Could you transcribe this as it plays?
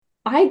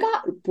I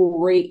got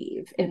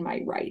brave in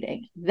my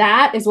writing.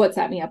 That is what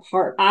set me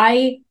apart.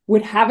 I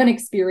would have an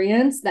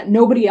experience that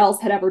nobody else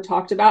had ever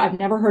talked about. I've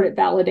never heard it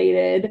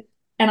validated.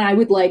 And I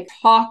would like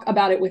talk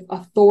about it with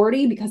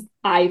authority because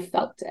I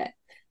felt it.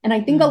 And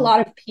I think a lot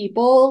of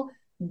people,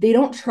 they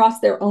don't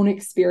trust their own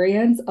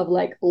experience of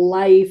like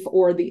life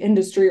or the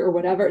industry or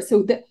whatever.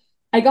 So that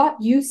I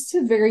got used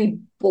to very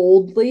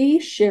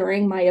boldly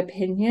sharing my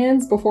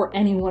opinions before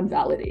anyone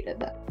validated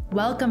them.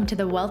 Welcome to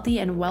The Wealthy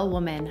and Well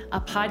Woman, a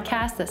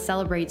podcast that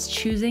celebrates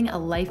choosing a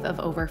life of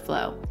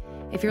overflow.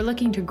 If you're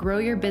looking to grow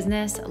your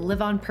business,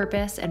 live on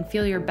purpose, and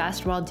feel your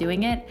best while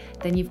doing it,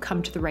 then you've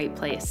come to the right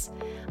place.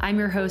 I'm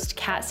your host,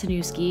 Kat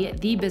Sanuski,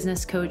 the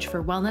business coach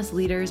for wellness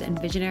leaders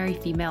and visionary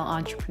female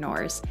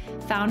entrepreneurs,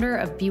 founder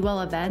of Be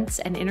Well Events,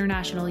 and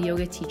international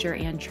yoga teacher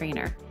and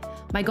trainer.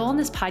 My goal in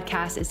this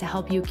podcast is to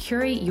help you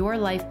curate your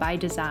life by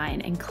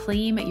design and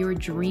claim your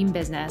dream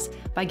business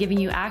by giving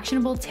you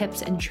actionable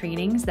tips and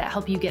trainings that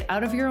help you get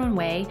out of your own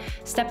way,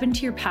 step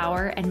into your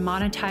power, and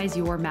monetize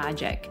your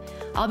magic.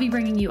 I'll be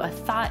bringing you a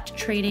thought,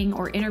 training,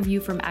 or interview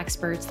from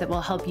experts that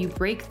will help you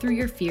break through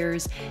your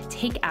fears,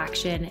 take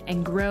action,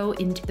 and grow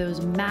into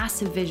those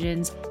massive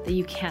visions that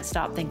you can't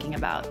stop thinking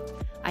about.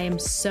 I am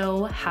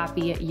so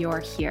happy you're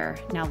here.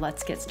 Now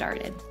let's get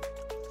started.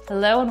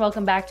 Hello, and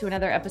welcome back to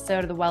another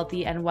episode of the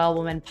Wealthy and Well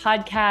Woman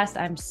podcast.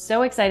 I'm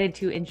so excited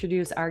to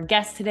introduce our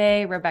guest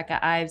today,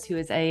 Rebecca Ives, who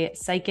is a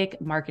psychic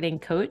marketing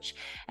coach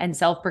and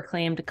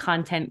self-proclaimed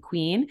content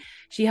queen.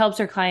 She helps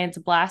her clients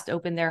blast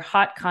open their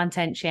hot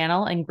content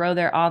channel and grow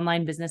their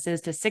online businesses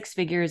to six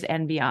figures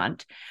and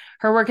beyond.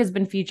 Her work has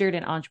been featured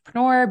in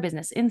Entrepreneur,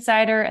 Business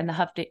Insider, and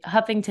the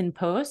Huffington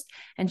Post,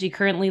 and she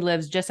currently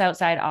lives just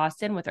outside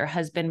Austin with her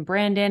husband,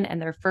 Brandon,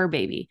 and their fur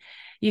baby.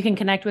 You can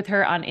connect with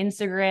her on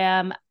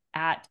Instagram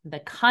at the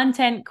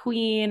Content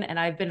Queen. And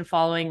I've been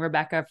following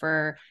Rebecca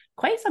for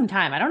quite some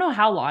time. I don't know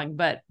how long,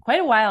 but quite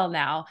a while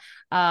now.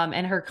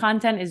 And her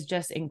content is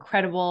just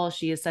incredible.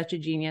 She is such a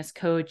genius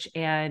coach.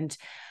 And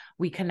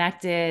we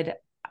connected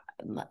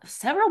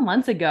several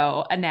months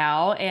ago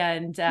now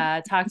and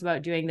talked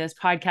about doing this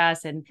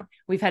podcast. And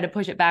we've had to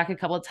push it back a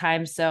couple of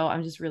times. So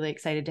I'm just really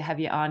excited to have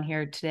you on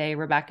here today,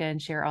 Rebecca,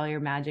 and share all your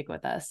magic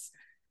with us.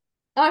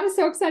 I'm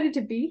so excited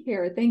to be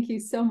here. Thank you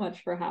so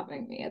much for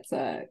having me. It's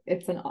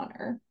an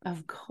honor.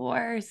 Of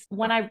course.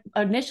 When I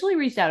initially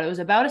reached out, it was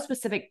about a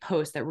specific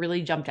post that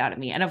really jumped out at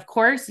me. And of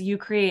course, you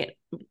create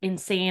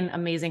insane,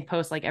 amazing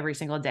posts like every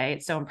single day.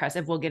 It's so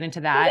impressive. We'll get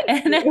into that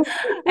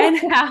and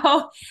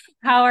how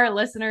our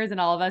listeners and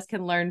all of us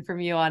can learn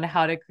from you on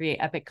how to create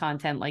epic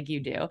content like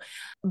you do.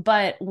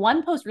 But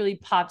one post really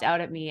popped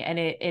out at me,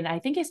 and I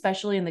think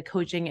especially in the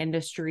coaching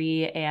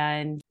industry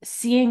and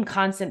seeing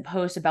constant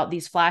posts about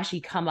these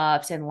flashy come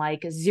ups and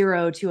like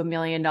 $0 to $1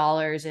 million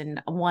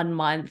in 1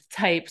 month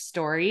type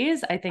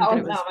stories. I think that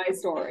it was not my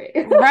story.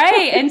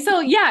 right. And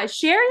so, yeah,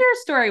 share your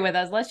story with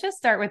us. Let's just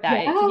start with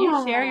that. Yeah. Can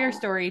you share your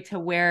story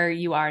to where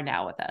you are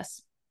now with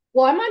us?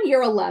 Well, I'm on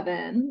year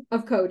 11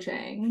 of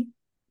coaching.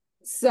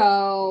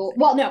 So,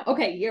 well, no,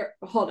 okay,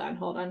 hold on.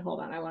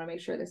 I want to make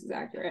sure this is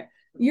accurate.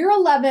 Year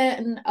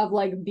 11 of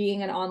like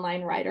being an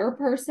online writer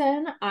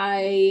person.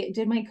 I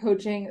did my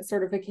coaching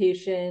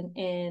certification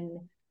in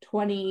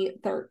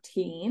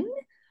 2013.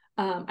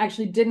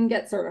 Actually didn't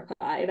get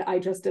certified. I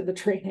just did the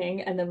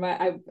training, and then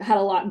I had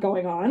a lot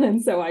going on,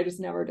 and so I just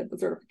never did the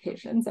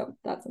certification. So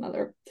that's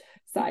another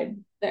side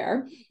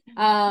there.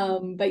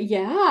 But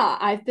yeah,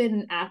 I've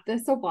been at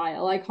this a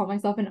while. I call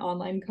myself an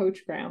online coach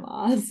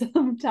grandma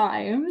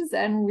sometimes,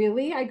 and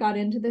really I got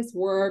into this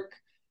work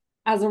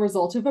as a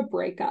result of a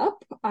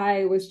breakup.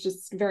 I was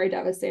just very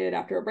devastated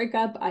after a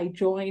breakup. I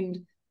joined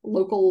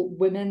local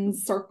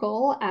women's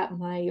circle at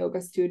my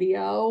yoga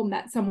studio,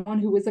 met someone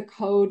who was a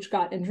coach,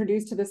 got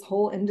introduced to this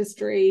whole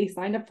industry,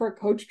 signed up for a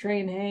coach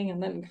training,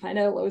 and then kind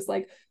of was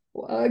like,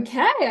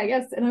 okay, I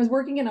guess. And I was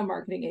working in a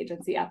marketing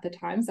agency at the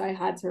time, so I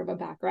had sort of a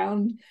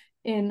background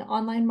in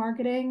online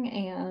marketing,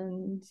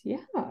 and yeah,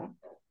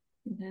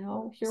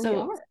 now here we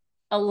are.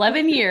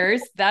 11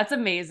 years. That's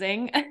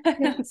amazing.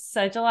 That's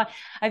such a lot.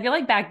 I feel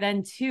like back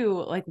then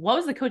too, like what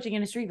was the coaching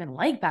industry even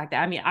like back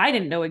then? I mean, I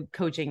didn't know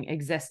coaching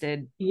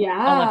existed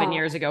 11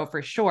 years ago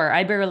for sure.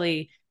 I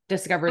barely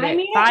discovered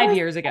it 5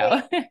 years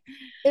ago.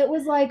 It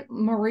was like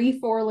Marie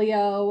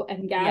Forleo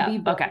and Gabby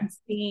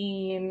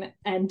Bernstein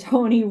and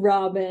Tony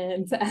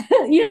Robbins.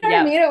 You know what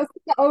I mean? It was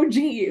the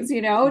OGs,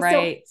 you know?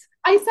 Right. So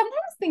I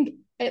sometimes think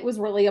it was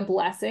really a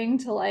blessing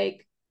to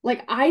like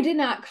I did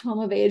not come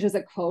of age as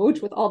a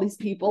coach with all these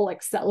people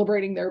like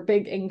celebrating their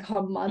big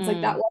income months.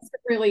 Like that wasn't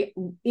really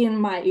in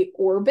my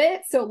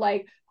orbit. So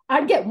like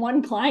I'd get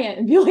one client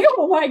and be like,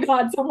 oh my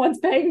God, someone's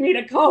paying me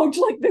to coach.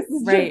 Like this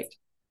is just,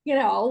 you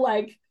know,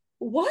 like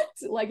what?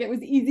 Like it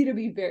was easy to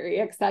be very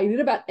excited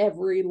about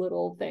every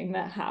little thing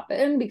that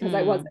happened because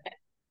there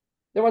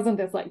wasn't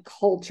this like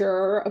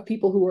culture of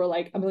people who were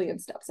like a million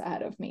steps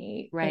ahead of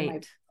me.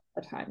 Right.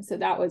 the time. So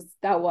that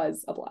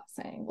was a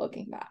blessing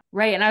looking back.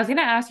 Right. And I was going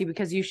to ask you,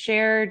 because you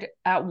shared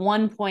at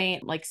one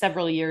point, like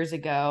several years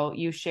ago,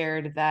 you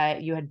shared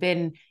that you had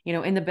been,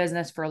 in the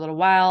business for a little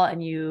while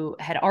and you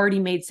had already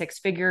made six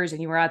figures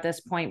and you were at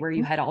this point where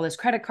you had all this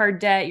credit card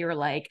debt. You were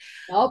like,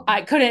 Nope.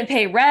 I couldn't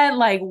pay rent.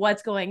 Like,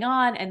 what's going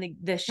on? And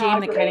the shame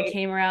Not that kind of great.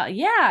 came around.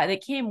 Yeah,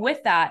 that came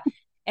with that.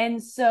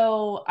 And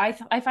so I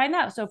find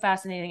that so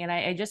fascinating. And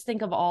I just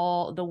think of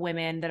all the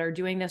women that are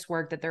doing this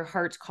work, that their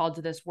hearts called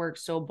to this work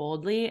so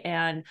boldly.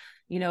 And,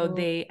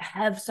 they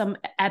have some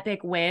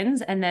epic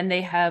wins and then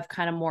they have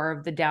kind of more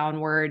of the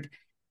downward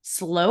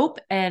slope.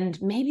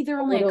 And maybe they're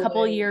only a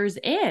couple of years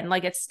in,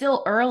 like it's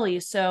still early.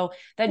 So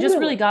that just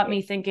really got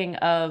me thinking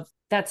of,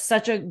 that's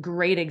such a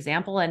great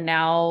example. And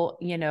now,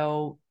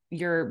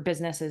 your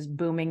business is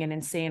booming in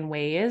insane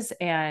ways.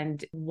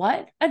 And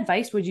what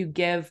advice would you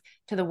give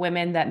to the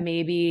women that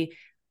maybe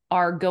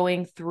are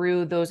going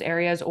through those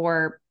areas,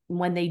 or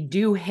when they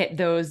do hit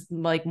those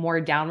like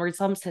more downward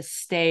slumps, to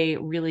stay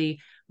really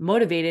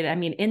motivated? I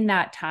mean, in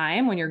that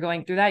time when you're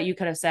going through that, you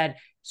could have said,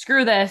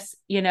 screw this,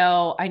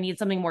 I need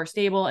something more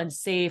stable and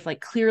safe.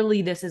 Like,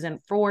 clearly this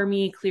isn't for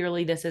me.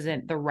 Clearly this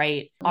isn't the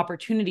right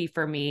opportunity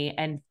for me,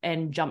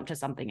 and jump to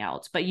something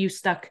else. But you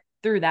stuck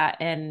through that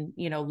and,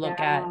 look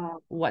at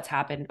what's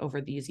happened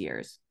over these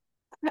years.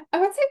 I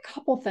would say a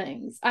couple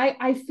things.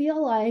 I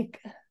feel like,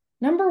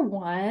 number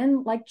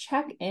one, like,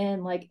 check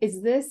in, like,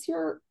 is this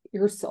your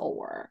soul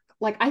work?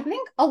 Like, I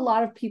think a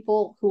lot of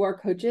people who are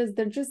coaches,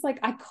 they're just like,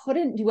 I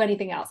couldn't do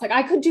anything else. Like,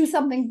 I could do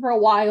something for a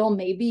while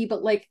maybe,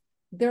 but like,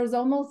 there's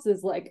almost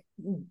this like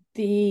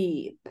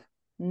deep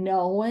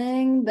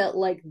knowing that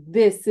like,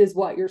 this is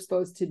what you're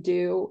supposed to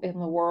do in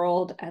the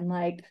world. And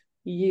like,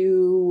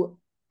 you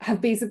have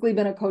basically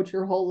been a coach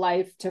your whole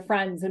life to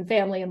friends and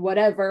family and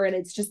whatever. And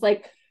it's just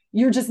like,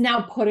 you're just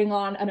now putting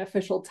on an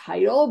official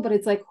title, but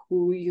it's like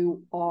who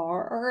you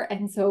are.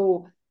 And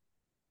so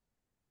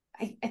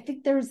I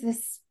think there's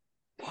this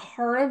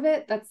part of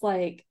it that's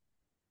like,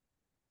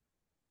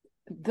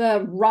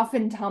 the rough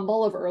and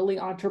tumble of early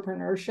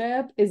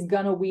entrepreneurship is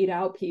going to weed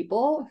out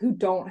people who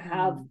don't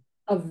have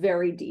a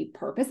very deep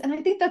purpose. And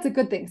I think that's a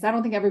good thing, because I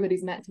don't think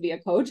everybody's meant to be a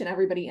coach and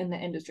everybody in the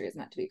industry is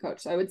meant to be a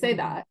coach. So I would say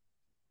that.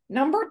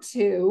 Number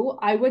two,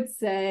 I would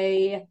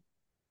say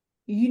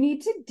you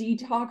need to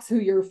detox who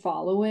you're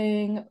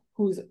following,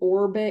 whose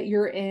orbit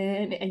you're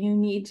in, and you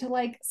need to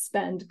like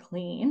spend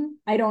clean.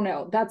 I don't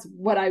know. That's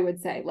what I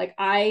would say. Like,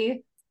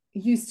 I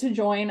used to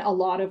join a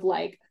lot of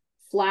like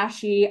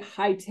flashy,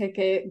 high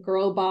ticket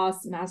girl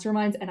boss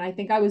masterminds. And I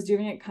think I was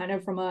doing it kind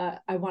of from I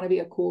want to be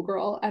a cool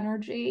girl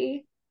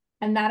energy.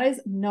 And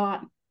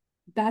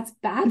that's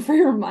bad for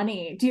your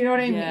money. Do you know what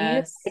I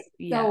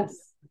mean? So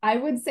I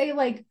would say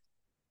like,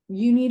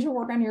 you need to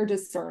work on your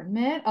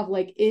discernment of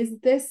like, is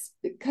this,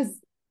 because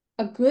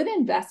a good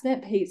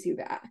investment pays you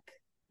back.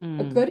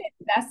 A good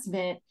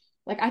investment.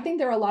 Like, I think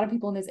there are a lot of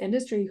people in this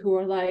industry who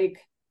are like,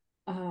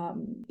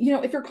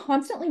 if you're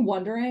constantly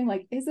wondering,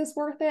 like, is this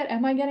worth it?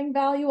 Am I getting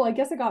value? Well, I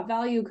guess I got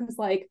value because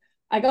like,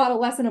 I got a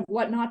lesson of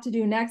what not to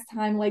do next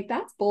time. Like,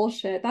 that's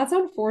bullshit. That's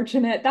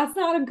unfortunate. That's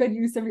not a good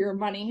use of your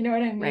money. You know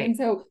what I mean? Right.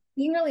 So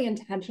being really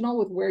intentional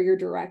with where you're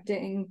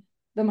directing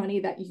the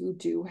money that you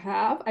do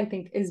have, I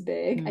think is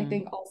big. I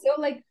think also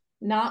like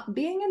not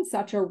being in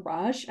such a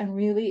rush and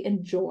really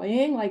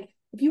enjoying, like,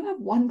 if you have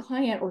one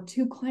client or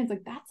two clients,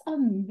 like, that's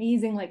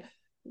amazing. Like,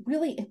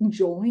 really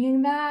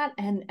enjoying that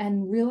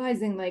and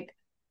realizing like,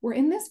 we're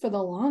in this for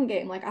the long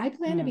game. Like, I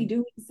plan to be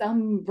doing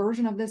some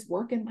version of this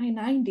work in my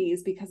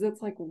 90s because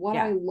it's like what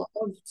I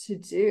love to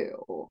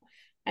do.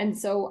 And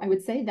so I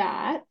would say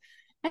that.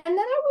 And then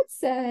I would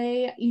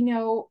say,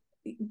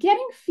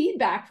 getting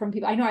feedback from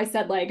people. I know I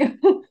said like,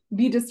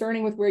 be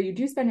discerning with where you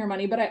do spend your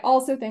money, but I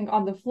also think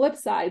on the flip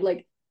side,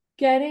 like,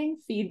 getting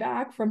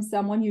feedback from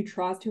someone you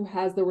trust who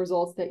has the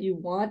results that you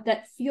want,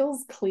 that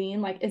feels clean,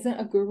 like isn't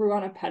a guru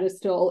on a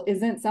pedestal,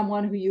 isn't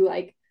someone who you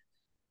like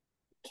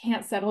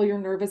can't settle your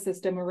nervous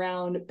system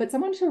around, but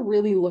someone to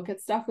really look at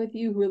stuff with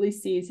you, who really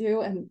sees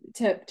you, and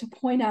to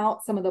point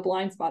out some of the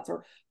blind spots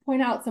or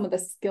point out some of the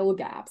skill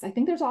gaps. I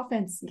think there's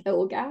often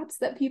skill gaps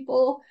that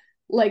people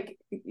like,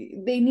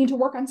 they need to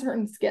work on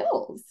certain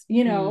skills,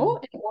 in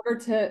order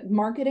to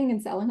marketing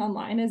and selling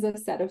online is a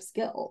set of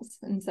skills.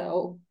 And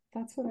so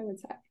that's what I would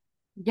say.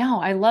 Yeah,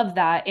 I love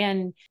that.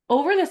 And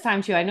over this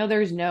time too, I know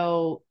there's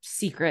no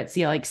secrets,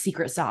 like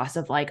secret sauce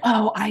of like,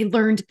 oh, I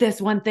learned this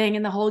one thing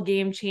and the whole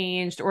game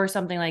changed or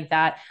something like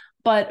that.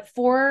 But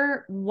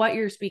for what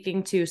you're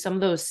speaking to, some of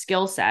those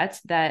skill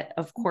sets that,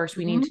 of course,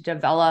 we need to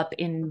develop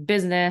in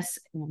business,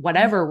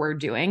 whatever we're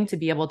doing to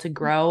be able to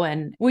grow.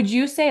 And would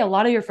you say a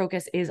lot of your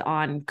focus is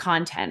on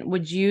content?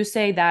 Would you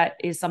say that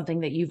is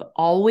something that you've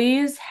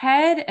always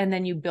had, and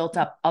then you built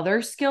up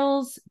other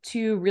skills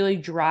to really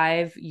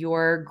drive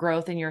your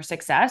growth and your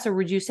success? Or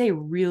would you say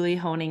really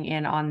honing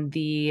in on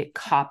the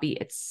copy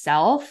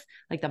itself,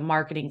 like the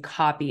marketing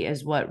copy,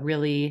 is what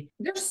really...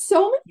 There's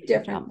so many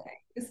different things.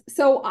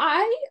 So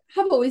I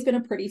have always been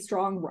a pretty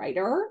strong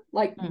writer.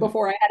 Like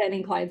before I had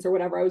any clients or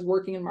whatever, I was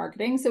working in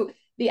marketing. So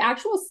the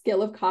actual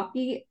skill of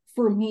copy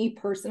for me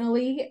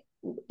personally,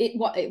 it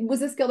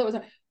was a skill that was,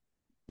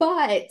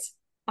 but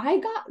I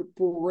got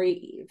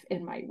brave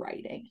in my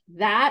writing.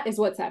 That is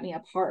what set me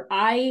apart.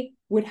 I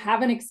would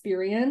have an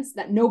experience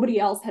that nobody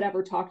else had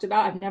ever talked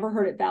about. I've never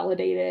heard it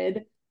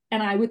validated.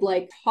 And I would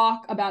like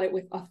talk about it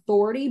with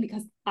authority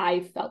because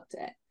I felt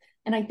it.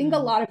 And I think a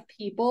lot of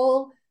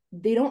people,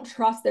 they don't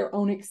trust their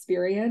own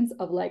experience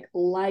of like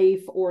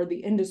life or the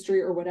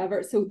industry or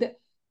whatever. So that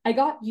I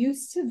got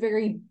used to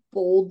very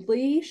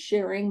boldly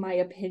sharing my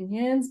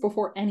opinions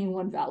before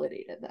anyone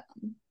validated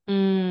them.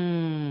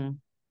 Mm.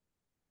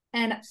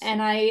 And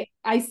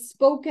I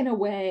spoke in a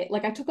way,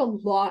 like I took a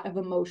lot of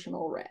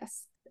emotional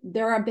risks.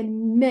 There have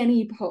been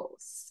many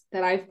posts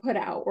that I've put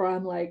out where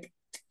I'm like,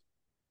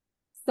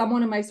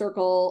 someone in my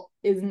circle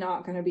is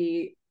not going to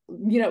be,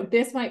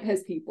 this might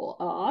piss people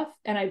off.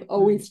 And I've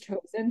always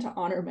chosen to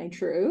honor my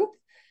truth.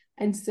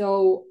 And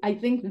so I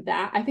think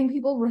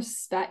people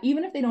respect,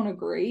 even if they don't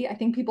agree, I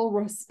think people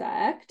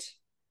respect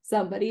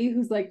somebody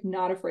who's like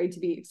not afraid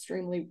to be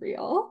extremely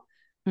real.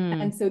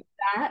 And so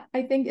that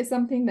I think is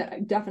something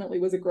that definitely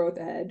was a growth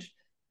edge.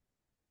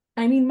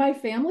 I mean, my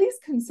family's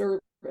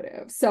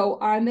conservative, so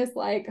I'm this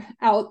like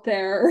out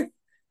there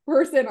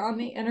person on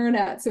the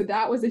internet. So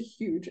that was a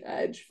huge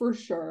edge for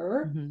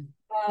sure.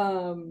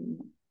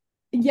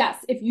 Yes,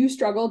 if you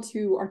struggle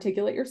to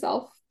articulate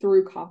yourself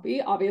through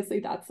copy, obviously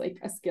that's like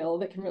a skill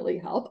that can really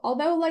help.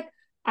 Although like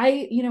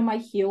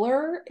my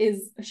healer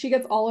she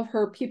gets all of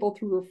her people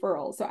through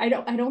referrals. So I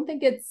don't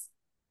think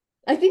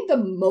I think the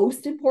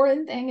most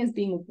important thing is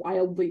being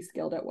wildly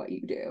skilled at what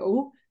you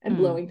do and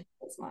blowing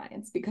people's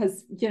minds,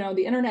 because,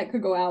 the internet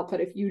could go out,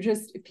 but if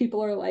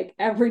people are like,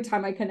 every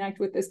time I connect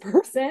with this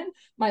person,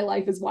 my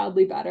life is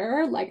wildly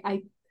better. Like,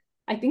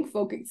 I think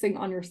focusing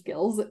on your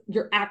skills,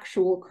 your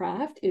actual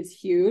craft is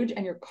huge,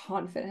 and your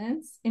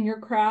confidence in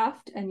your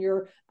craft and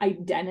your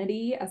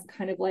identity as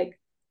kind of like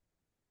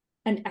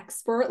an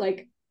expert,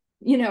 like,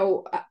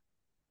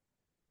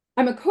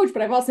 I'm a coach,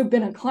 but I've also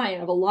been a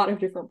client of a lot of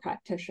different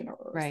practitioners.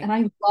 Right. And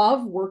I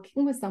love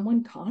working with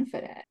someone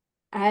confident.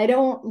 I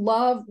don't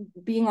love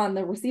being on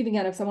the receiving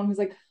end of someone who's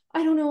like,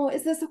 I don't know,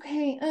 is this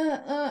okay?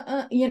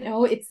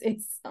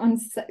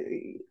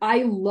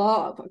 I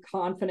love a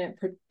confident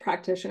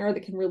practitioner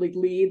that can really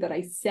lead, that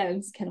I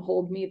sense can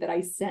hold me, that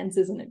I sense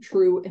isn't a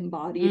true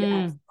embodied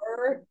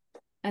expert.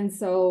 And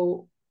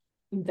so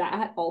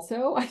that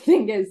also, I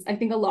think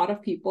a lot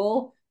of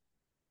people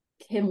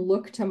can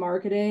look to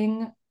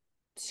marketing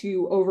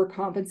to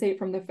overcompensate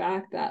from the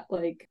fact that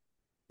like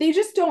they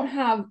just don't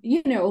have,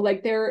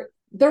 like they're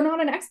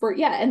not an expert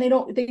yet, and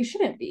they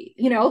shouldn't be,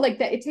 like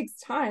that. It takes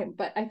time.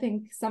 But I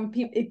think some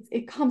people,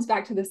 it comes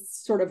back to this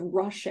sort of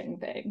rushing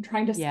thing,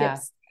 trying to skip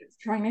steps,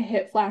 trying to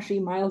hit flashy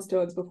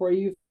milestones before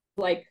you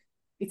like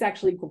it's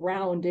actually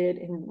grounded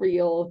in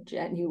real,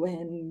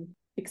 genuine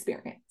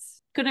experience.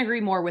 Couldn't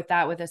agree more with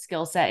that, with a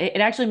skill set.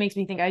 It actually makes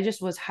me think, I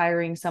just was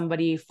hiring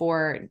somebody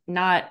for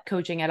not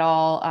coaching at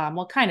all.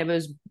 Well, kind of, it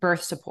was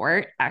birth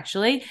support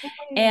actually.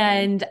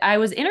 And I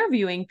was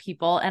interviewing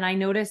people, and I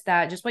noticed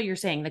that just what you're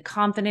saying, the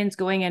confidence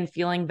going in,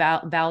 feeling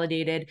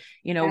validated,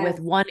 with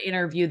one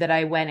interview that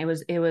I went,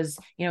 it was,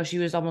 she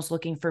was almost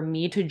looking for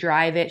me to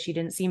drive it. She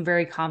didn't seem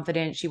very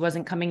confident. She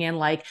wasn't coming in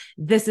like,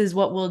 this is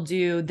what we'll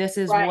do. This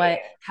is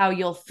how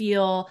you'll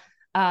feel.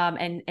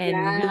 And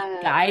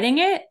really guiding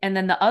it. And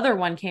then the other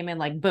one came in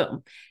like,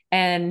 boom.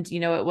 And,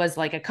 it was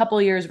like a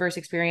couple years versus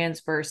experience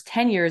versus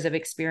 10 years of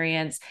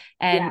experience.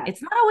 And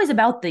it's not always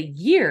about the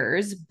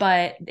years,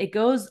 but it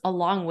goes a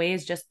long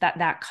ways. Just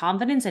that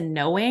confidence and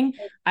knowing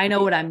I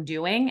know what I'm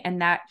doing.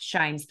 And that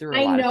shines through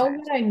a lot of times. I know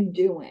what I'm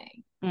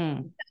doing.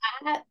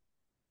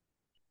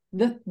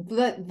 That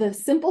the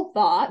simple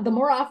thought, the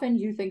more often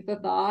you think the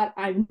thought,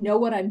 I know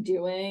what I'm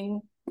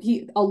doing.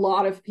 A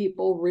lot of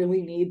people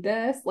really need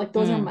this. Like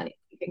those are money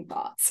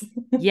thoughts.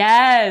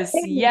 Yes.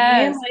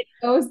 And like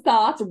those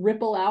thoughts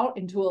ripple out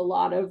into a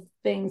lot of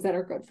things that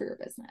are good for your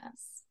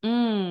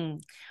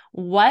business.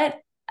 What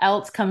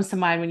else comes to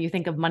mind when you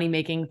think of money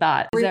making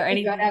thoughts? Is there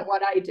anything good at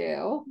what I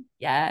do?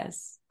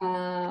 Yes.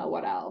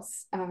 What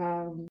else?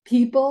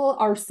 People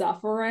are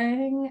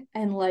suffering,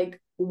 and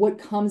like what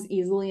comes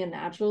easily and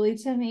naturally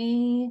to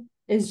me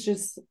is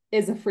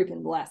a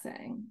freaking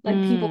blessing. Like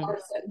people are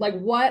like,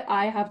 what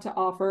I have to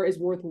offer is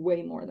worth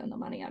way more than the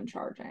money I'm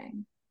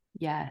charging.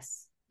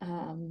 Yes.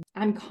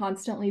 I'm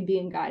constantly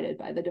being guided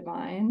by the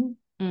divine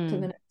to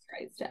the next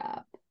right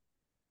step.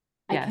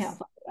 I can't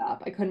fuck it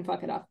up. I couldn't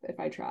fuck it up if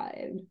I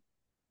tried.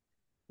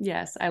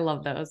 Yes, I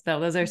love those.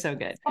 Those are so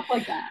good. Stuff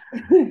like that.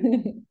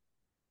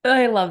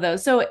 I love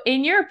those. So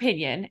in your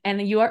opinion,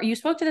 and you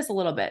spoke to this a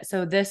little bit.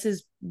 So this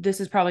is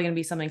probably going to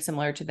be something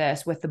similar to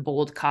this with the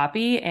bold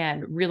copy,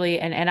 and really,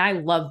 and I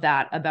love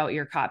that about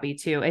your copy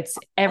too. It's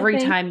every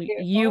time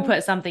you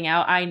put something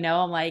out, I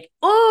know I'm like,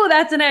 oh,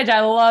 that's an edge.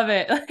 I love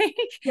it.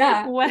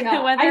 I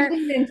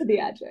lean into the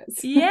edges.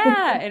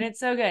 And it's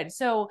so good.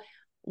 So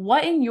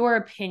what, in your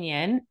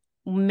opinion,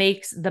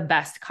 makes the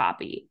best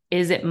copy?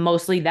 Is it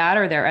mostly that,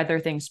 or are there other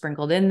things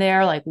sprinkled in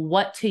there? Like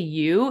what to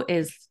you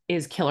is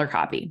killer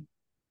copy?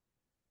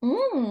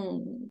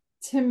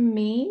 To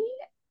me,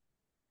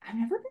 I've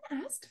never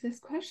been asked this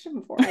question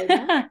before.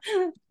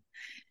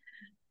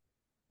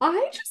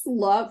 I just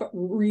love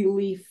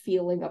really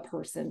feeling a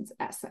person's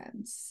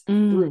essence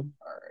through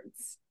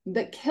words.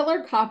 The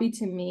killer copy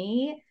to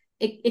me,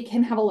 it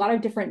can have a lot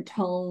of different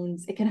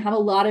tones. It can have a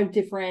lot of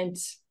different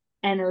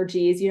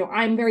energies.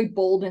 I'm very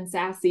bold and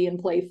sassy and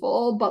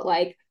playful, but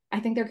like, I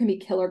think there can be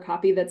killer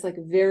copy that's like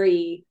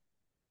very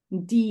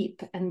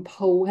deep and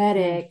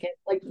poetic, and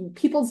like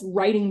people's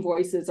writing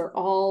voices are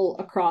all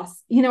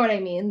across, you know what I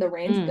mean, the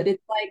range. But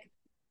it's like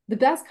the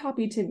best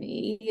copy to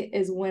me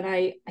is when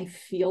I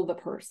feel the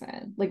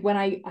person, like when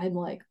I'm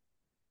like,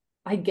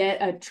 I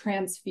get a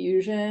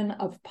transfusion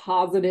of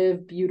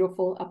positive,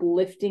 beautiful,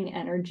 uplifting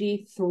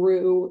energy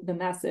through the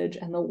message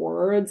and the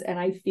words, and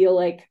I feel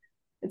like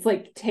it's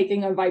like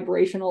taking a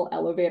vibrational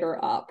elevator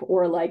up,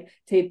 or like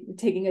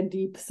taking a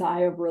deep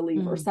sigh of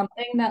relief, or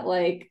something that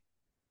like.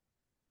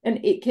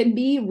 And it can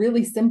be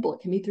really simple. It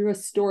can be through a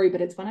story,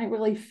 but it's when I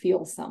really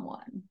feel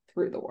someone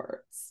through the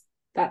words.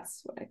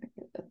 That's what I think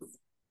it is.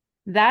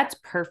 That's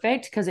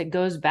perfect, because it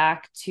goes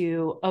back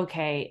to,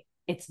 okay,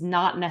 it's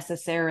not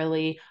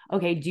necessarily,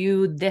 okay,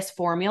 do this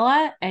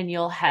formula and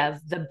you'll have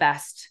the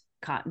best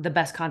content,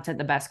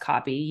 the best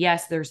copy.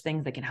 Yes, there's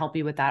things that can help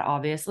you with that,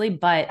 obviously,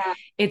 but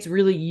it's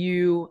really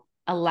you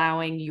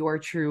allowing your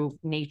true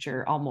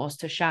nature almost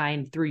to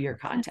shine through your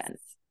content.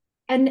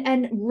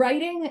 And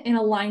writing in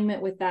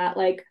alignment with that,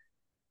 like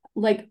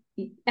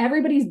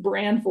everybody's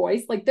brand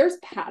voice, like there's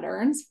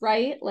patterns,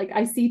 right? Like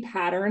I see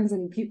patterns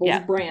in people's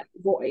brand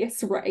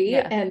voice,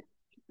 right? And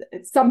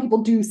some people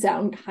do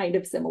sound kind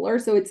of similar.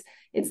 So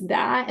it's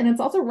that. And it's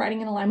also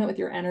writing in alignment with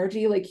your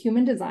energy. Like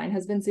human design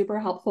has been super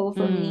helpful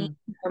for me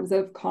in terms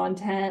of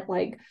content.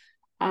 Like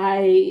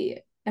I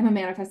am a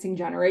manifesting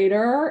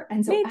generator.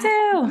 And so me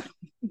too.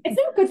 It's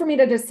not good for me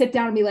to just sit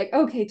down and be like,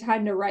 okay,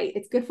 time to write.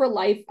 It's good for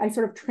life. I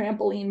sort of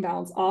trampoline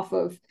bounce off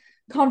of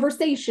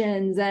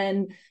conversations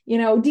and,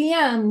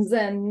 DMs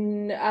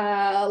and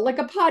like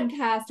a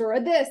podcast or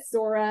a this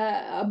or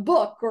a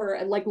book, or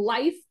like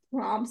life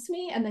prompts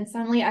me. And then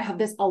suddenly I have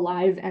this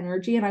alive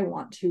energy and I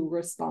want to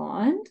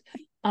respond.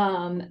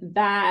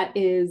 That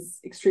is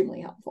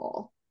extremely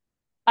helpful.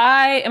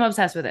 I am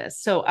obsessed with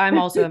this. So I'm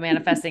also a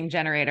manifesting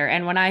generator.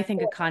 And when I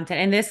think of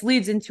content, and this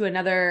leads into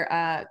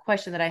another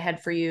question that I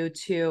had for you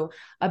too,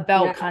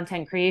 about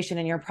content creation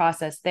and your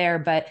process there.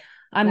 But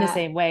I'm the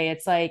same way.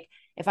 It's like,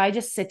 if I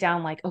just sit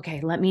down, like,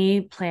 okay, let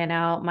me plan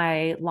out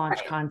my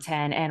launch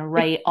content and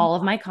write all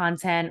of my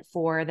content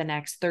for the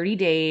next 30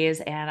 days.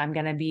 And I'm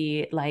going to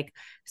be like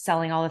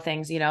selling all the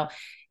things,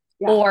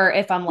 or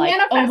if I'm like,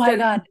 oh my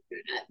God,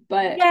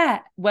 but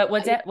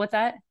what's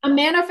that? A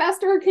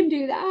manifester can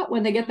do that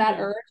when they get that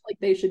urge, like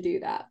they should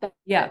do that. But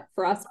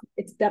for us,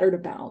 it's better to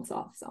bounce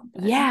off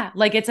something. Yeah.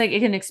 Like it's like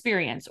an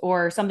experience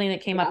or something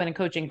that came up in a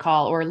coaching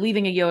call, or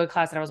leaving a yoga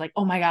class that I was like,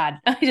 oh my God,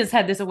 I just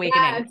had this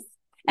awakening.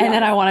 And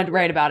then I wanted to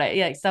write about it.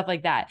 Yeah. Stuff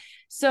like that.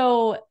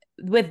 So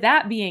with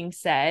that being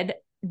said,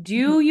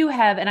 do you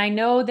have, and I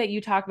know that you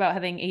talk about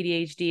having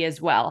ADHD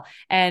as well,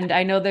 and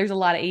I know there's a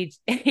lot of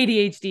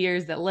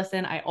ADHDers that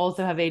listen. I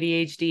also have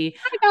ADHD.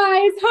 Hi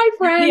guys. Hi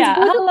friends. Yeah.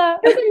 Hello.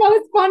 We're the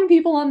most fun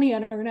people on the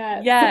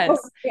internet. Yes.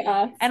 So,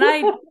 yes. And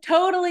I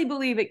totally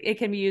believe it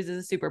can be used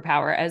as a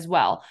superpower as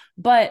well.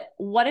 But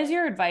what is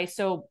your advice?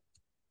 So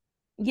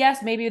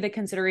yes, maybe the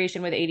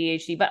consideration with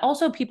ADHD, but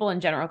also people in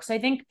general. Cause I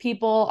think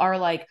people are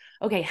like,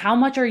 okay, how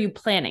much are you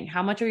planning?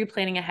 How much are you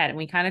planning ahead? And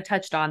we kind of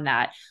touched on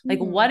that. Like,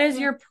 what is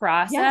your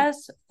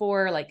process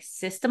for like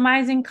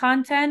systemizing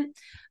content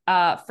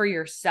for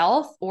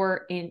yourself,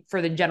 or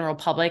for the general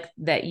public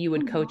that you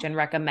would coach and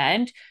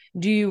recommend?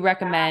 Do you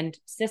recommend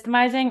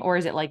systemizing, or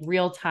is it like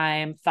real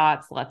time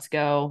thoughts? Let's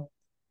go.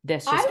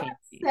 This just I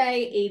would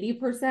say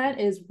 80%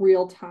 is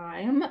real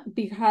time,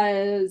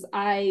 because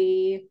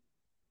I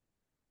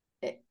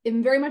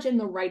am very much in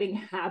the writing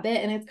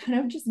habit, and it's kind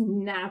of just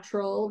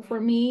natural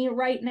for me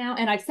right now.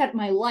 And I've set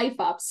my life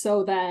up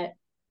so that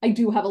I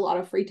do have a lot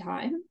of free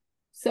time.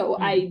 So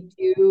I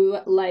do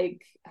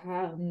like,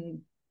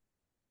 I'm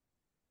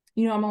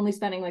only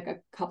spending like a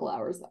couple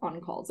hours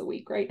on calls a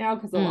week right now,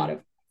 because a lot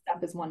of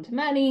stuff is one to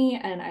many,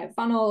 and I have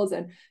funnels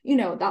and,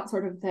 that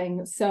sort of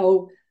thing.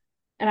 So,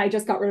 and I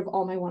just got rid of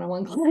all my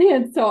one-on-one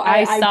clients. So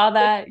I saw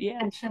that. Yeah.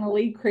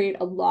 Intentionally create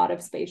a lot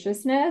of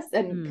spaciousness,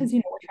 and because,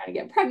 we're trying to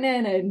get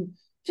pregnant and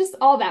just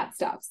all that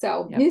stuff.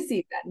 So new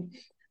season.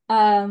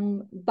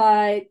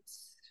 But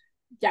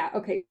yeah.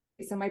 Okay.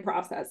 So my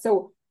process.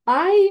 So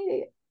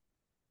it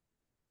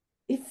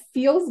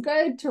feels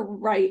good to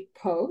write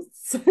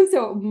posts.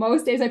 So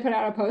most days I put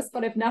out a post,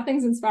 but if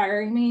nothing's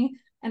inspiring me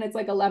and it's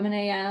like 11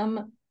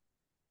 a.m.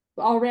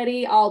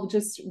 already, I'll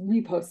just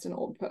repost an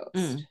old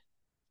post.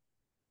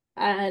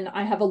 And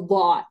I have a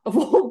lot of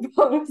old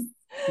posts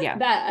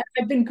that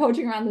I've been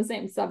coaching around the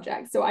same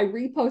subject. So I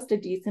repost a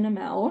decent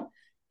amount,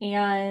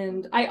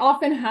 and I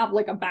often have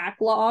like a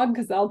backlog,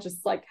 because I'll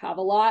just like have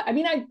a lot. I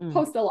mean, I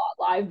post a lot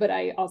live, but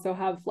I also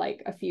have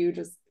like a few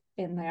just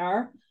in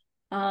there.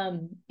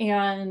 And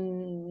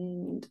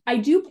I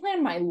do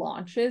plan my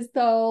launches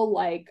though.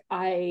 Like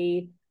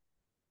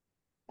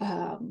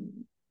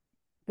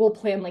we'll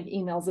plan like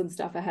emails and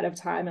stuff ahead of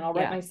time, and I'll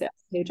write Yeah. my sales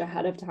page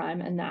ahead of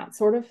time and that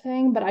sort of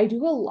thing. But I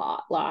do a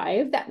lot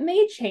live. That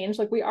may change.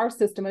 Like we are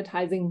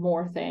systematizing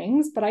more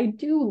things, but I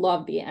do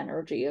love the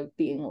energy of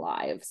being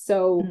live.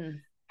 So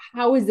Mm.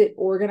 how is it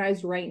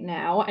organized right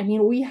now? I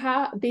mean, we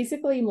have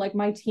basically like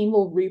my team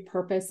will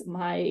repurpose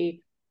my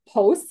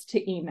post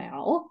to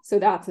email. So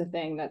that's a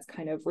thing that's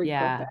kind of repurposed.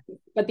 Yeah.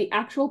 But the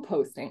actual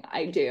posting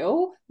I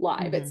do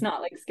live. It's Mm-hmm.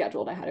 not like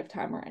scheduled ahead of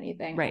time or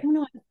anything. I Right. don't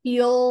know. I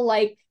feel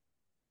like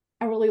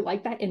I really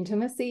like that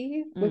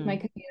intimacy with my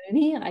Mm.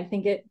 community. And I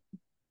think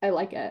I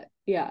like it.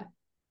 Yeah.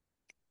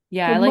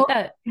 Yeah. So I like most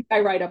that. I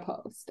write a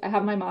post. I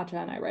have my matcha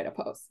and I write a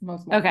post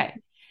most mornings. Okay.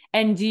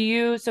 And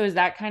so is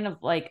that kind of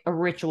like a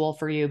ritual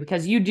for you?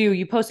 Because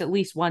you post at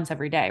least once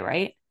every day,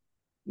 right?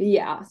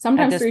 Yeah. At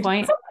Sometimes this 3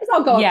 times. point? Sometimes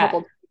I'll go a Yeah.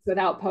 couple days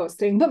without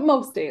posting, but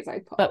most days I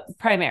But post.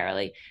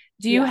 primarily,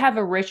 do you Yeah. have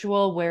a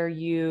ritual where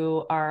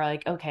you are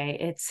like,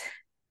 okay,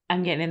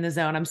 I'm getting in the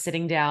zone. I'm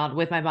sitting down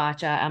with my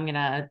matcha. I'm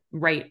gonna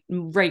write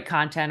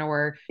content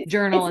or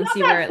journal It's and not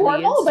see where that it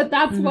formal, leads. but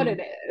that's what Hmm.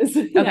 it is.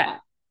 Okay, Yeah.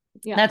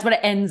 Yeah. that's what it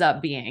ends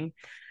up being.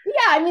 Yeah,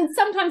 I mean,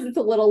 sometimes it's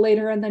a little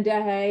later in the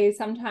day.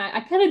 Sometimes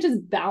I kind of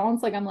just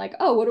balance. Like I'm like,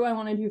 oh, what do I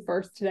want to do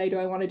first today? Do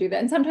I want to do that?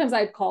 And sometimes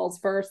I have calls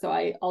first, so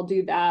I'll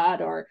do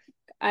that. Or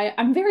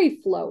I'm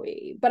very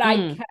flowy, but I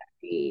Mm. can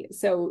be.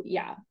 So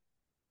yeah.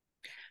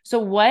 So,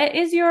 what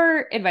is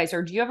your advice,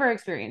 or do you ever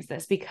experience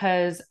this?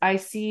 Because I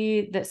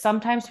see that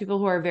sometimes people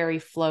who are very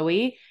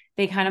flowy,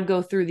 they kind of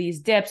go through these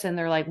dips and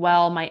they're like,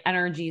 well, my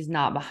energy is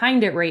not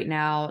behind it right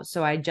now.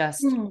 So I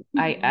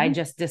Mm-hmm.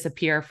 just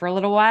disappear for a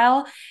little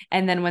while.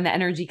 And then when the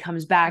energy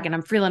comes back and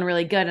I'm feeling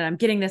really good and I'm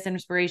getting this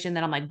inspiration,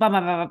 then I'm like, bam,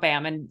 bam, bam,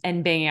 bam, bam,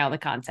 and banging out the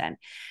content.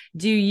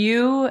 Do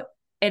you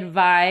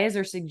advise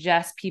or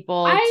suggest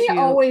people I to,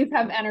 always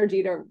have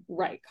energy to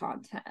write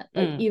content.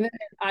 Like mm, even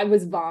if I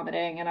was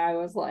vomiting and I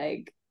was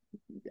like,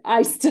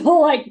 I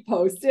still like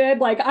posted.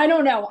 Like, I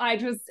don't know. I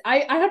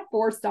had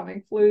 4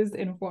 stomach flus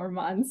in 4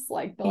 months,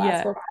 like the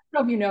last yeah, 4 months. I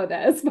don't know if you know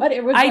this, but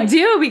it was I like,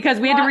 do because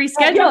we had to yeah,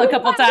 reschedule a we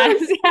couple finally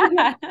times. rescheduled.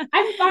 Yeah.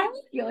 I'm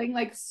finally feeling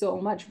like so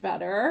much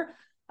better.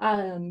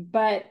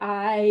 But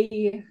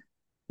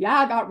yeah,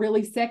 I got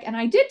really sick and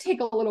I did take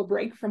a little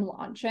break from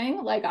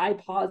launching. Like I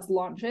paused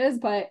launches,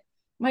 but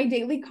my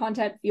daily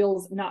content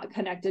feels not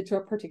connected to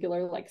a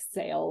particular like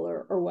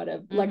sale or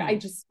whatever. Like I Hmm.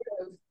 just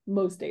sort of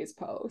most days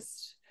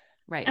post.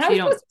 Right. And I So you was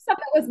don't, posting stuff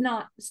that was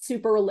not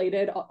super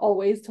related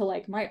always to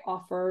like my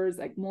offers,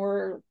 like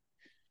more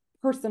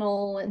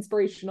personal,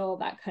 inspirational,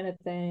 that kind of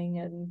thing.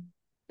 And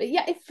but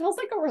yeah, it feels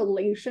like a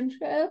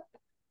relationship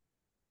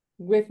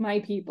with my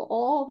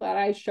people that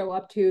I show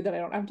up to that I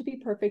don't have to be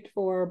perfect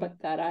for,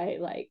 but that I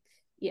like,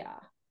 yeah,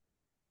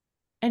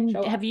 and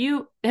show up. have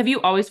you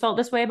always felt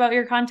this way about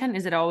your content?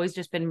 Is it always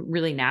just been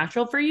really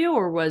natural for you,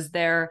 or was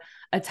there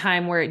a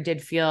time where it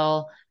did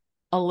feel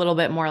a little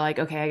bit more like,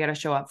 okay, I got to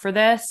show up for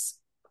this?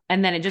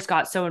 And then it just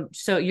got so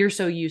you're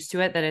so used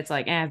to it that it's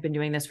like, I've been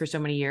doing this for so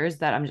many years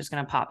that I'm just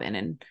going to pop in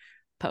and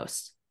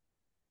post.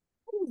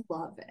 I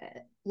love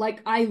it.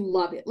 Like I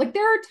love it. Like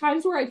there are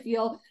times where I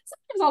feel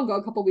sometimes I'll go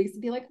a couple weeks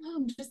and be like, oh,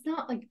 I'm just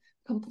not like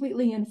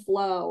completely in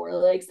flow or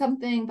like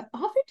something. But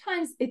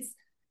oftentimes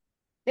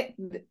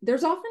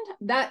there's often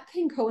that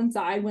can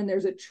coincide when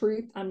there's a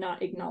truth I'm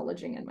not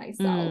acknowledging in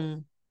myself.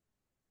 Mm,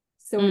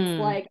 So it's mm.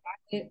 like,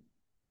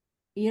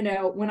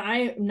 when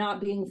I'm not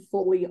being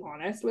fully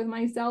honest with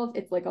myself,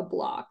 it's like a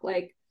block.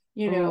 Like,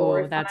 or Oh,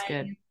 if that's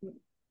good.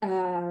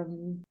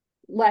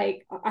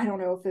 like, I don't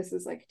know if this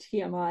is like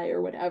TMI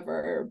or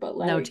whatever, but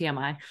No like,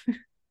 TMI.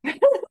 I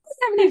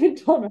haven't even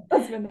told my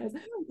husband this,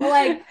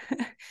 but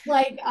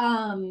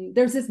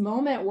there's this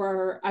moment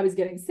where I was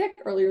getting sick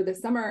earlier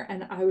this summer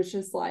and I was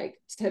just like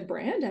to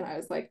Brandon, I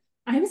was like,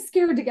 I'm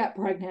scared to get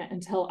pregnant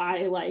until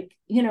I like,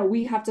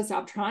 we have to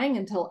stop trying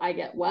until I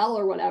get well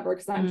or whatever,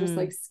 because I'm just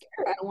like Mm,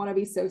 scared. I don't want to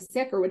be so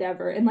sick or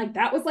whatever. And like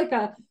that was like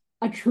a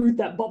truth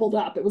that bubbled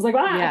up. It was like,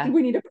 I yeah. think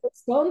we need to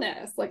postpone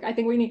this. Like I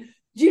think we need,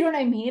 do you know what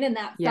I mean? And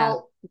that Yeah.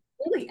 felt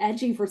really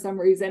edgy for some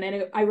reason.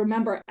 And I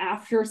remember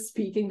after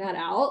speaking that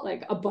out,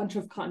 like a bunch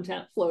of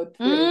content flowed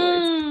through where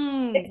Mm,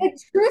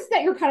 it's a truth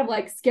that you're kind of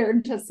like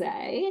scared to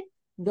say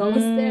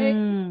those things.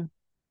 mm.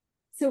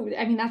 So,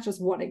 I mean, that's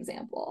just one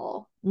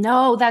example.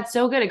 No, that's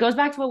so good. It goes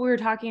back to what we were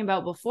talking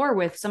about before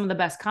with some of the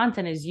best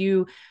content is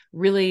you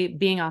really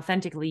being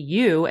authentically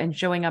you and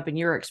showing up in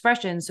your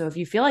expression. So if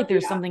you feel like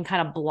there's Yeah, something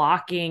kind of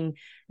blocking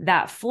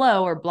that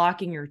flow or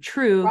blocking your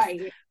truth,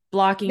 right.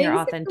 blocking your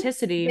Things that you're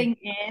authenticity. putting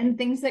in,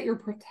 things that you're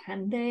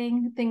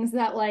pretending, things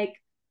that like,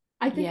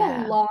 I think a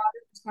Yeah. lot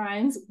of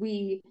times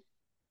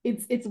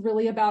it's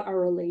really about our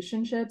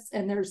relationships,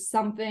 and there's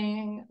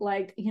something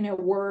like,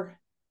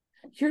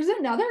 here's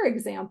another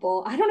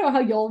example. I don't know how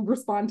you'll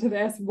respond to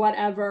this,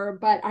 whatever,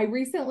 but I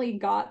recently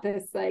got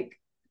this like,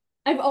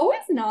 I've always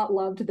not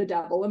loved the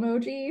devil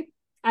emoji.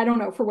 I don't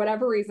know, for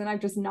whatever reason, I've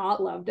just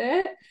not loved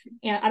it.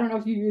 And I don't know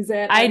if you use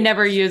it. I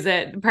never use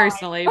it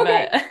personally,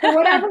 Okay, but for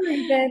whatever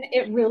reason,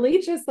 it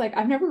really just like,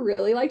 I've never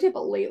really liked it,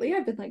 but lately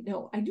I've been like,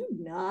 no, I do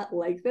not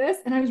like this.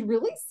 And I was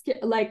really scared.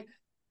 Like,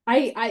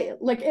 I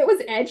like, it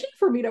was edgy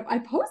for me to, I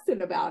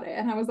posted about it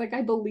and I was like,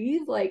 I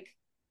believe like,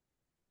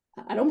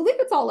 I don't believe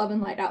it's all love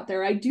and light out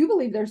there. I do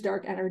believe there's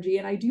dark energy,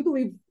 and I do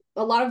believe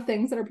a lot of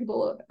things that are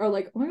people are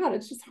like, oh my God,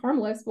 it's just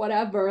harmless,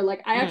 whatever.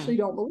 Like, I actually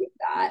don't believe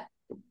that.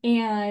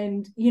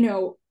 And,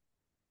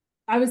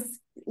 I was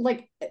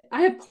like,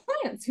 I have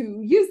clients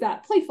who use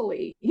that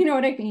playfully, you know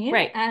what I mean?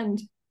 Right. And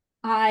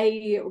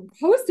I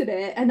posted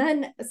it, and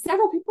then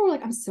several people were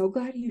like, I'm so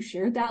glad you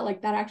shared that.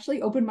 Like, that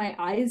actually opened my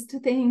eyes to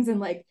things. And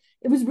like,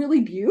 it was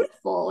really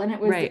beautiful. And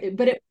Right.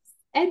 but it was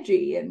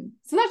edgy. And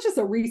so that's just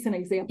a recent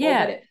example, but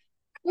Yeah. it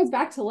goes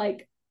back to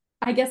like,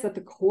 I guess at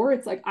the core,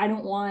 it's like, I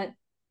don't want,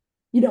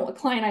 a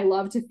client I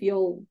love to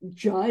feel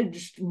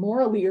judged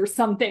morally or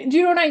something. Do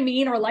you know what I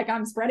mean? Or like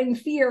I'm spreading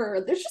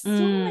fear. There's just so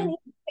Mm. many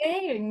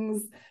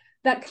things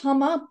that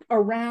come up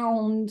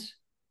around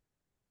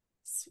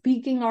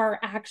speaking our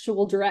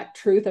actual direct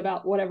truth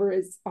about whatever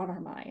is on our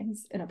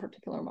minds in a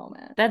particular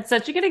moment. That's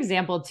such a good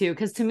example too,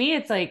 because to me,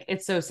 it's like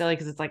it's so silly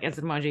because it's like it's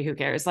an emoji. Who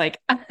cares? Like,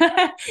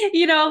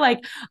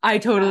 like I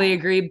totally Yeah.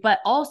 agree. But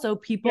also,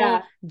 people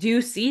Yeah.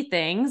 do see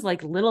things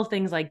like little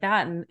things like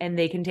that, and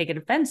they can take an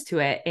offense to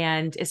it.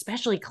 And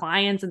especially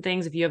clients and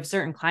things. If you have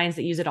certain clients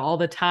that use it all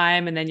the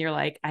time, and then you're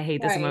like, I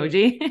hate this Right.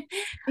 emoji.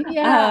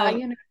 Yeah.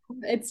 um,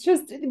 It's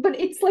just, but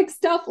it's like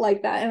stuff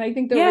like that. And I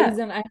think the yeah.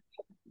 reason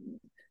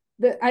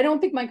I don't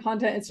think my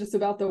content is just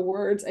about the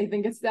words. I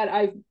think it's that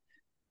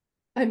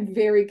I'm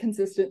very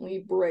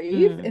consistently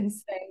brave Mm, in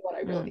saying what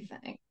I mm. really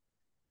think.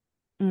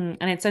 And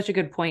it's such a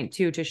good point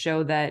too to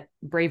show that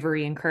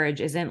bravery and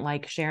courage isn't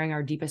like sharing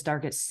our deepest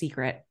darkest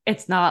secret.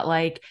 It's not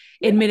like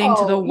admitting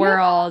to the Oh, yeah.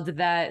 world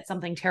that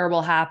something terrible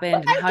Like,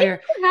 happened and I how think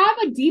you're you have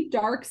a deep,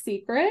 dark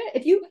secret. I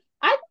think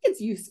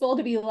it's useful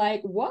to be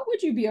like, what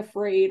would you be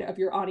afraid of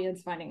your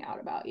audience finding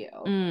out about you?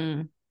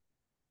 mm,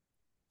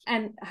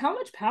 And how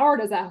much power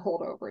does that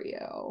hold over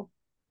you?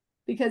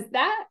 Because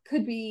that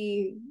could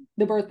be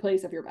the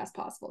birthplace of your best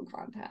possible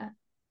content.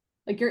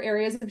 Like your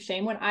areas of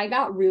shame. When I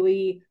got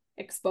really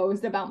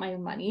exposed about my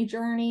money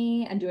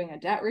journey and doing a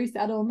debt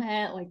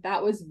resettlement, like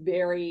that was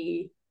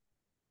a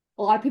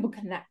lot of people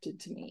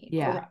connected to me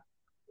yeah. around,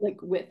 like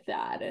with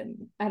that.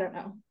 And I don't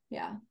know.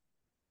 Yeah.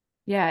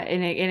 Yeah,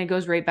 and it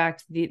goes right back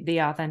to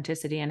the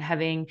authenticity and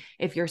having,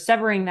 if you're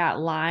severing that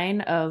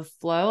line of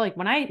flow, like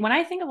when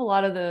I think of a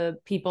lot of the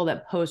people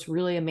that post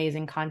really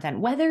amazing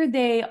content, whether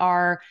they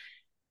are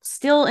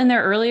still in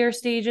their earlier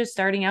stages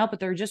starting out,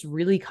 but they're just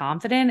really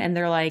confident and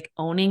they're like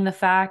owning the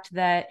fact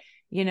that,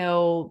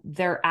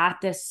 they're at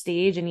this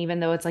stage. And even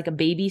though it's like a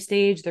baby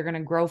stage, they're going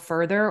to grow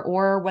further,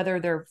 or whether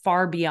they're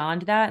far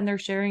beyond that and they're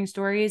sharing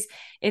stories.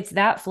 It's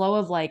that flow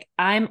of like,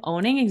 I'm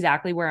owning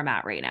exactly where I'm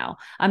at right now.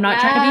 I'm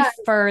not trying to be Yeah.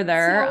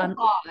 further. So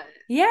hot.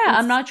 Yeah, I'm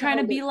It's not trying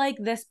to so be good. like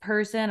this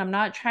person. I'm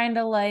not trying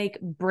to like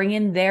bring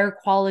in their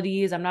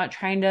qualities. I'm not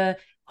trying to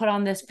put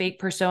on this fake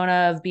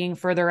persona of being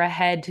further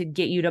ahead to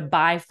get you to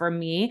buy from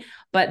me.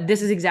 But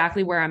this is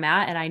exactly where I'm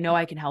at. And I know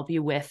I can help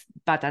you with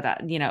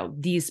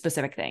these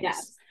specific things.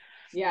 Yes.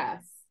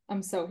 Yes.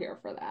 I'm so here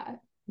for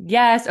that.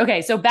 Yes.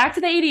 Okay. So back to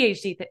the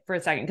ADHD for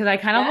a second, because I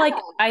kind of Yeah. like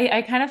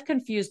I kind of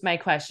confused my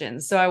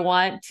questions. So I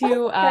want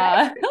to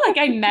Okay. like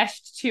I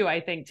meshed two, I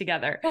think,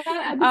 together.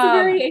 That's a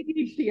very Um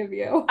ADHD of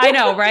you. I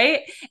know,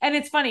 right? And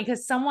it's funny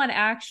because someone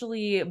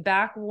actually,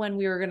 back when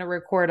we were going to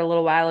record a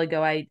little while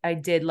ago, I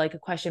did like a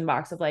question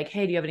box of like,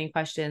 hey, do you have any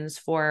questions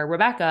for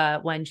Rebecca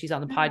when she's on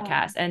the Yeah.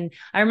 podcast? And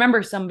I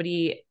remember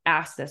somebody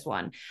asked this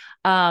one,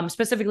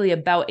 specifically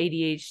about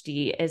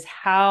ADHD, is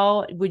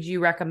how would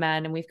you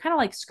recommend, and we've kind of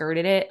like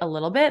skirted it a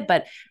little bit,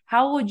 but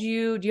do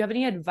you have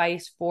any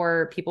advice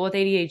for people with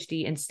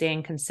ADHD in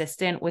staying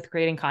consistent with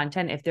creating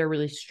content if they're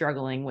really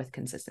struggling with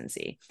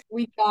consistency?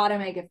 We gotta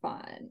make it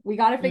fun. We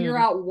gotta figure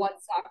Mm, out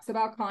what sucks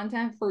about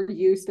content for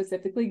you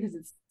specifically, because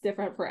it's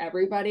different for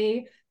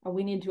everybody. And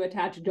we need to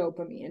attach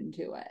dopamine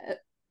to it.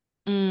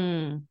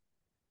 mm,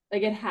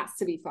 Like, it has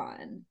to be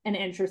fun and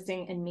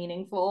interesting and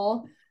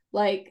meaningful.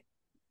 Like,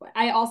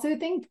 I also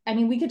think, I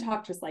mean, we could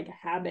talk just like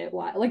habit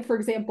wise. Like, for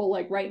example,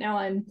 like right now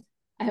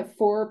I have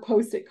 4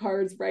 post-it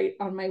cards right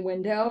on my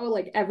window.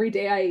 Like every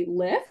day I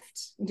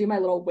lift, do my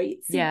little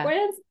weight yeah.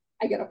 sequence,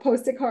 I get a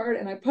post-it card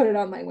and I put it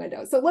on my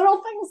window. So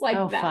little things Oh,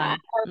 like that fun.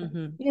 are,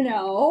 Hmm.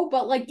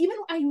 but like even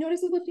I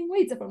notice with lifting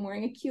weights, if I'm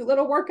wearing a cute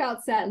little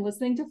workout set and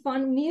listening to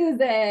fun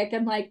music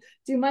and like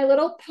do my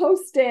little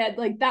post-it,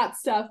 like that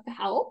stuff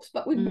helps.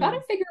 But we've got to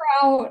Mm, figure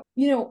out,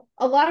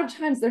 a lot of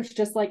times there's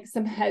just like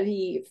some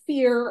heavy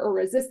fear or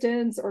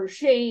resistance or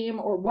shame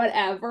or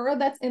whatever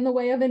that's in the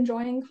way of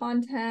enjoying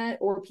content,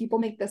 or people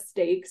make the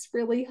stakes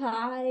really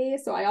high.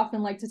 So I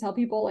often like to tell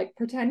people, like,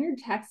 pretend you're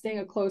texting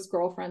a close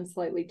girlfriend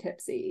slightly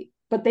tipsy,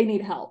 but they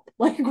need help.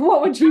 Like,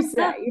 what would you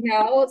say?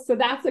 So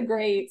that's a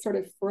great sort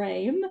of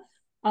frame.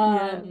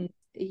 yeah.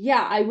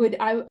 Yeah,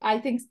 I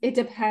think it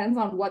depends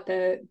on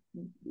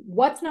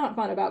what's not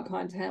fun about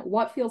content,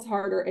 what feels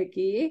hard or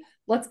icky.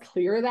 Let's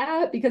clear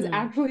that, because Mm,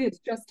 actually it's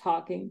just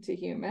talking to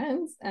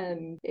humans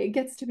and it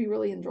gets to be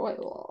really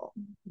enjoyable.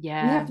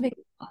 We have yeah. to make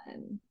it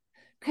fun.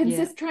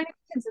 Yeah. Trying to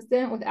be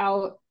consistent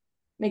without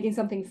making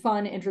something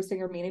fun,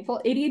 interesting, or meaningful.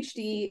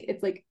 ADHD,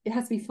 it's like, it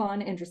has to be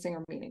fun, interesting,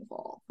 or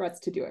meaningful for us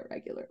to do it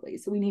regularly.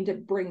 So we need to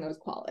bring those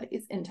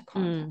qualities into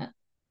content.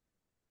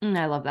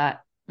 I love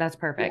that. That's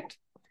perfect.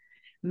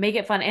 Make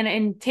it fun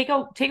and take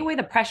away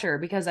the pressure,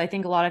 because I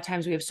think a lot of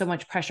times we have so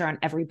much pressure on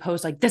every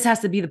post. Like, this has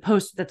to be the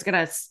post that's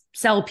going to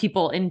sell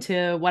people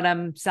into what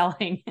I'm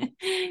selling.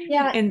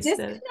 Yeah.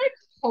 Disconnect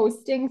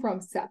posting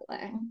from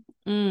selling.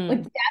 Like,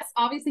 yes,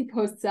 obviously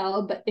post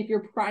sell, but if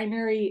your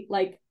primary,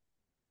 like,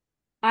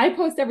 I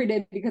post every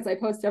day because I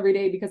post every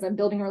day because I'm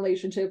building a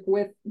relationship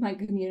with my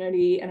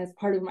community and it's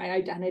part of my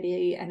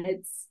identity. And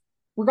it's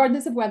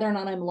regardless of whether or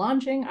not I'm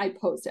launching, I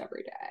post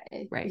every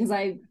day, right? Because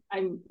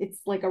I'm it's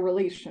like a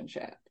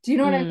relationship. Do you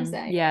know what I'm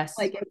saying? Yes.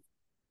 Like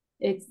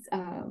it's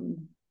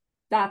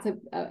that's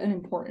an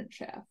important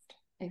shift,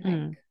 I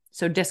think.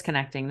 So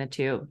disconnecting the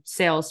two,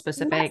 sales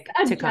specific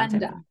to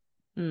content.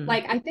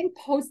 Like, I think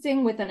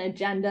posting with an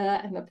agenda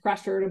and the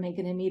pressure to make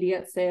an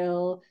immediate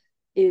sale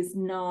is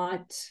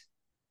not,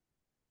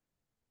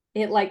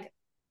 it like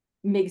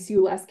makes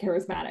you less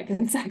charismatic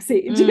and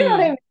sexy. Do you know what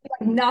I mean?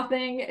 Like,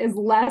 nothing is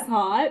less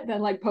hot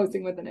than like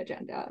posting with an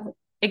agenda.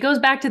 It goes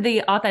back to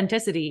the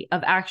authenticity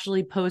of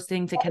actually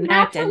posting to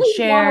connect and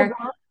share.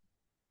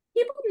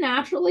 People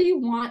naturally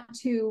want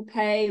to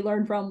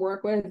learn from,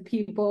 work with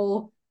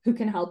people who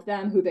can help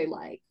them, who they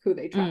like, who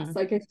they trust.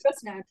 Like, it's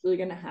just naturally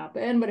going to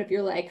happen. But if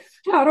you're like,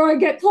 how do I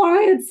get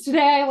clients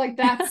today? Like,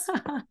 that's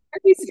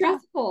pretty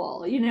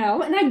stressful, you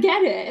know? And I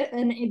get it.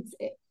 And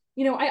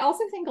you know, I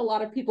also think a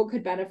lot of people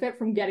could benefit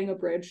from getting a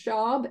bridge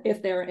job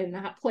if they're in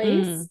that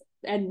place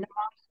and not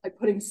like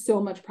putting so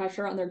much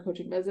pressure on their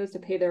coaching business to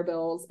pay their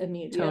bills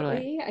immediately.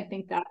 Totally. I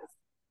think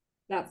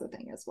that's a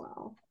thing as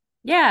well.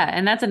 Yeah.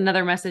 And that's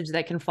another message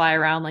that can fly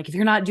around. Like, if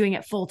you're not doing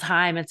it full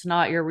time, it's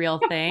not your real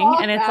thing.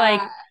 And it's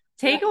like,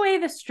 take away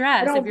the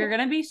stress. If you're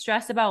going to be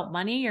stressed about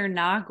money, you're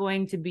not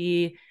going to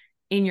be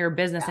in your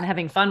business and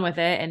having fun with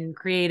it and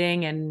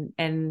creating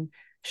and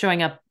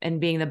showing up and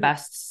being the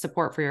best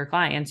support for your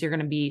clients. You're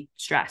going to be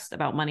stressed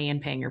about money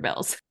and paying your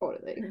bills.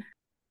 Totally.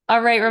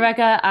 All right,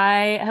 Rebecca,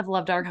 I have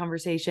loved our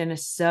conversation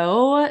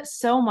so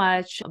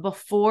much.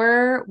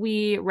 Before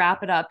we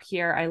wrap it up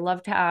here, I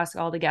love to ask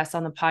all the guests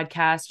on the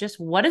podcast,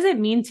 just what does it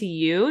mean to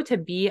you to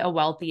be a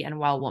wealthy and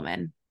well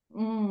woman?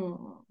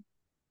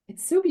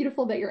 It's so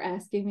beautiful that you're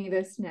asking me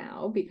this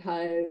now,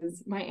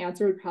 because my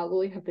answer would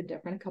probably have been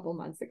different a couple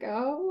months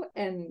ago.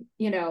 And,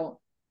 you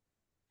know,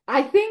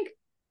 I think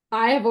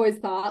I have always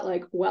thought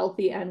like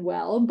wealthy and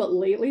well, but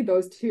lately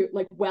those two,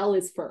 like, well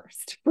is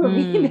first for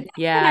me.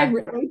 Yeah. And I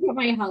really put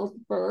my health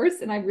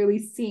first, and I've really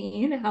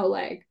seen how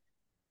like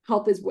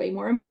health is way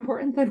more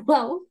important than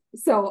wealth.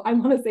 So I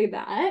want to say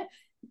that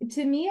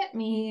to me, it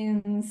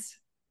means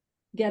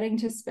getting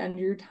to spend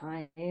your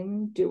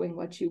time doing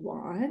what you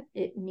want.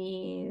 It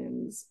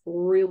means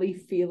really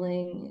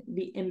feeling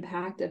the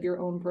impact of your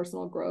own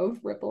personal growth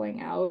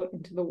rippling out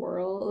into the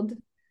world.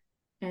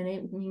 And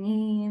it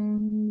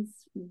means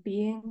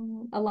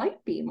being a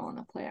light beam on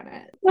the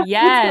planet.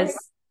 Yes.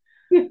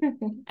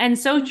 And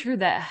so true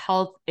that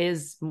health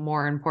is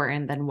more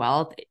important than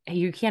wealth.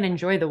 You can't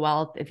enjoy the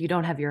wealth if you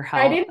don't have your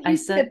health. I didn't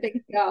used to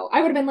think so.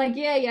 I would have been like,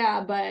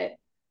 yeah, but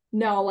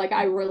no, like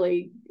I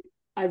really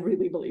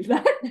believe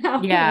that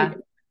now. Yeah. Like,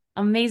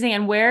 amazing.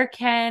 And where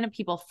can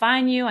people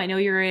find you? I know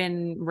you're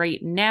in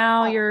right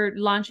now, you're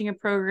launching a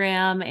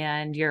program,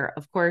 and you're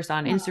of course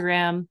on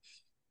Instagram.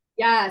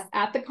 Yes,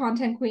 at the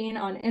Content Queen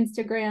on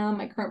Instagram.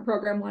 My current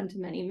program, One to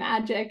Many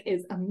Magic,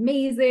 is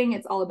amazing.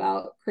 It's all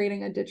about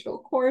creating a digital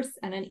course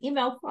and an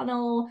email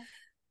funnel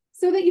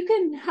so that you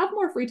can have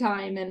more free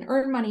time and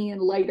earn money in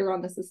lighter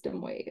on the system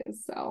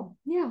ways. So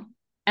yeah.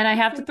 And I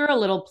have to throw a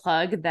little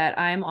plug that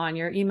I'm on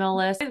your email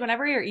list.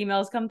 Whenever your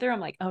emails come through,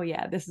 I'm like, oh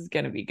yeah, this is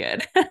going to be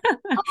good.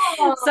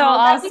 So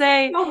I'll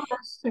say,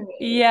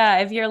 yeah,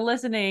 if you're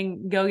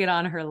listening, go get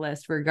on her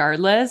list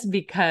regardless,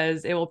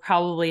 because it will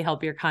probably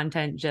help your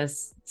content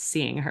just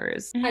seeing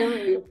hers. I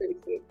really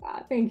appreciate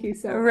that. Thank you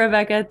so much.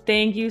 Rebecca,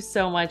 thank you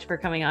so much for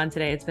coming on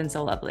today. It's been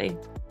so lovely.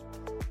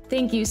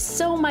 Thank you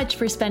so much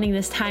for spending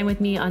this time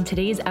with me on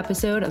today's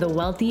episode of the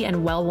Wealthy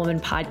and Well Woman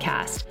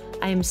podcast.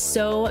 I am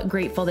so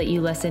grateful that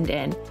you listened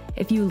in.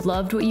 If you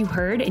loved what you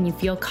heard and you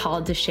feel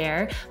called to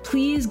share,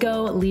 please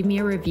go leave me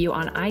a review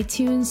on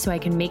iTunes so I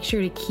can make sure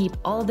to keep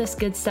all this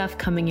good stuff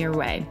coming your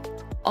way.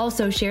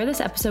 Also, share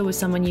this episode with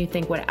someone you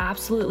think would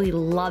absolutely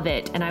love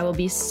it, and I will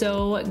be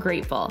so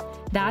grateful.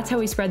 That's how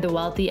we spread the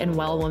Wealthy and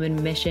Well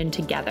Woman mission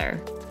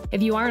together.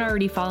 If you aren't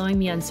already following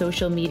me on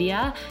social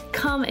media,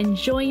 come and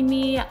join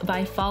me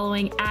by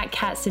following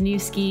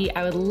 @KatSanewski.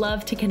 I would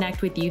love to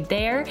connect with you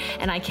there,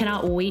 and I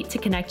cannot wait to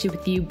connect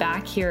with you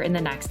back here in the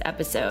next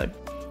episode.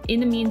 In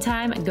the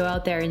meantime, go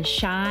out there and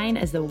shine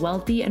as the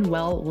wealthy and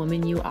well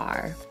woman you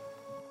are.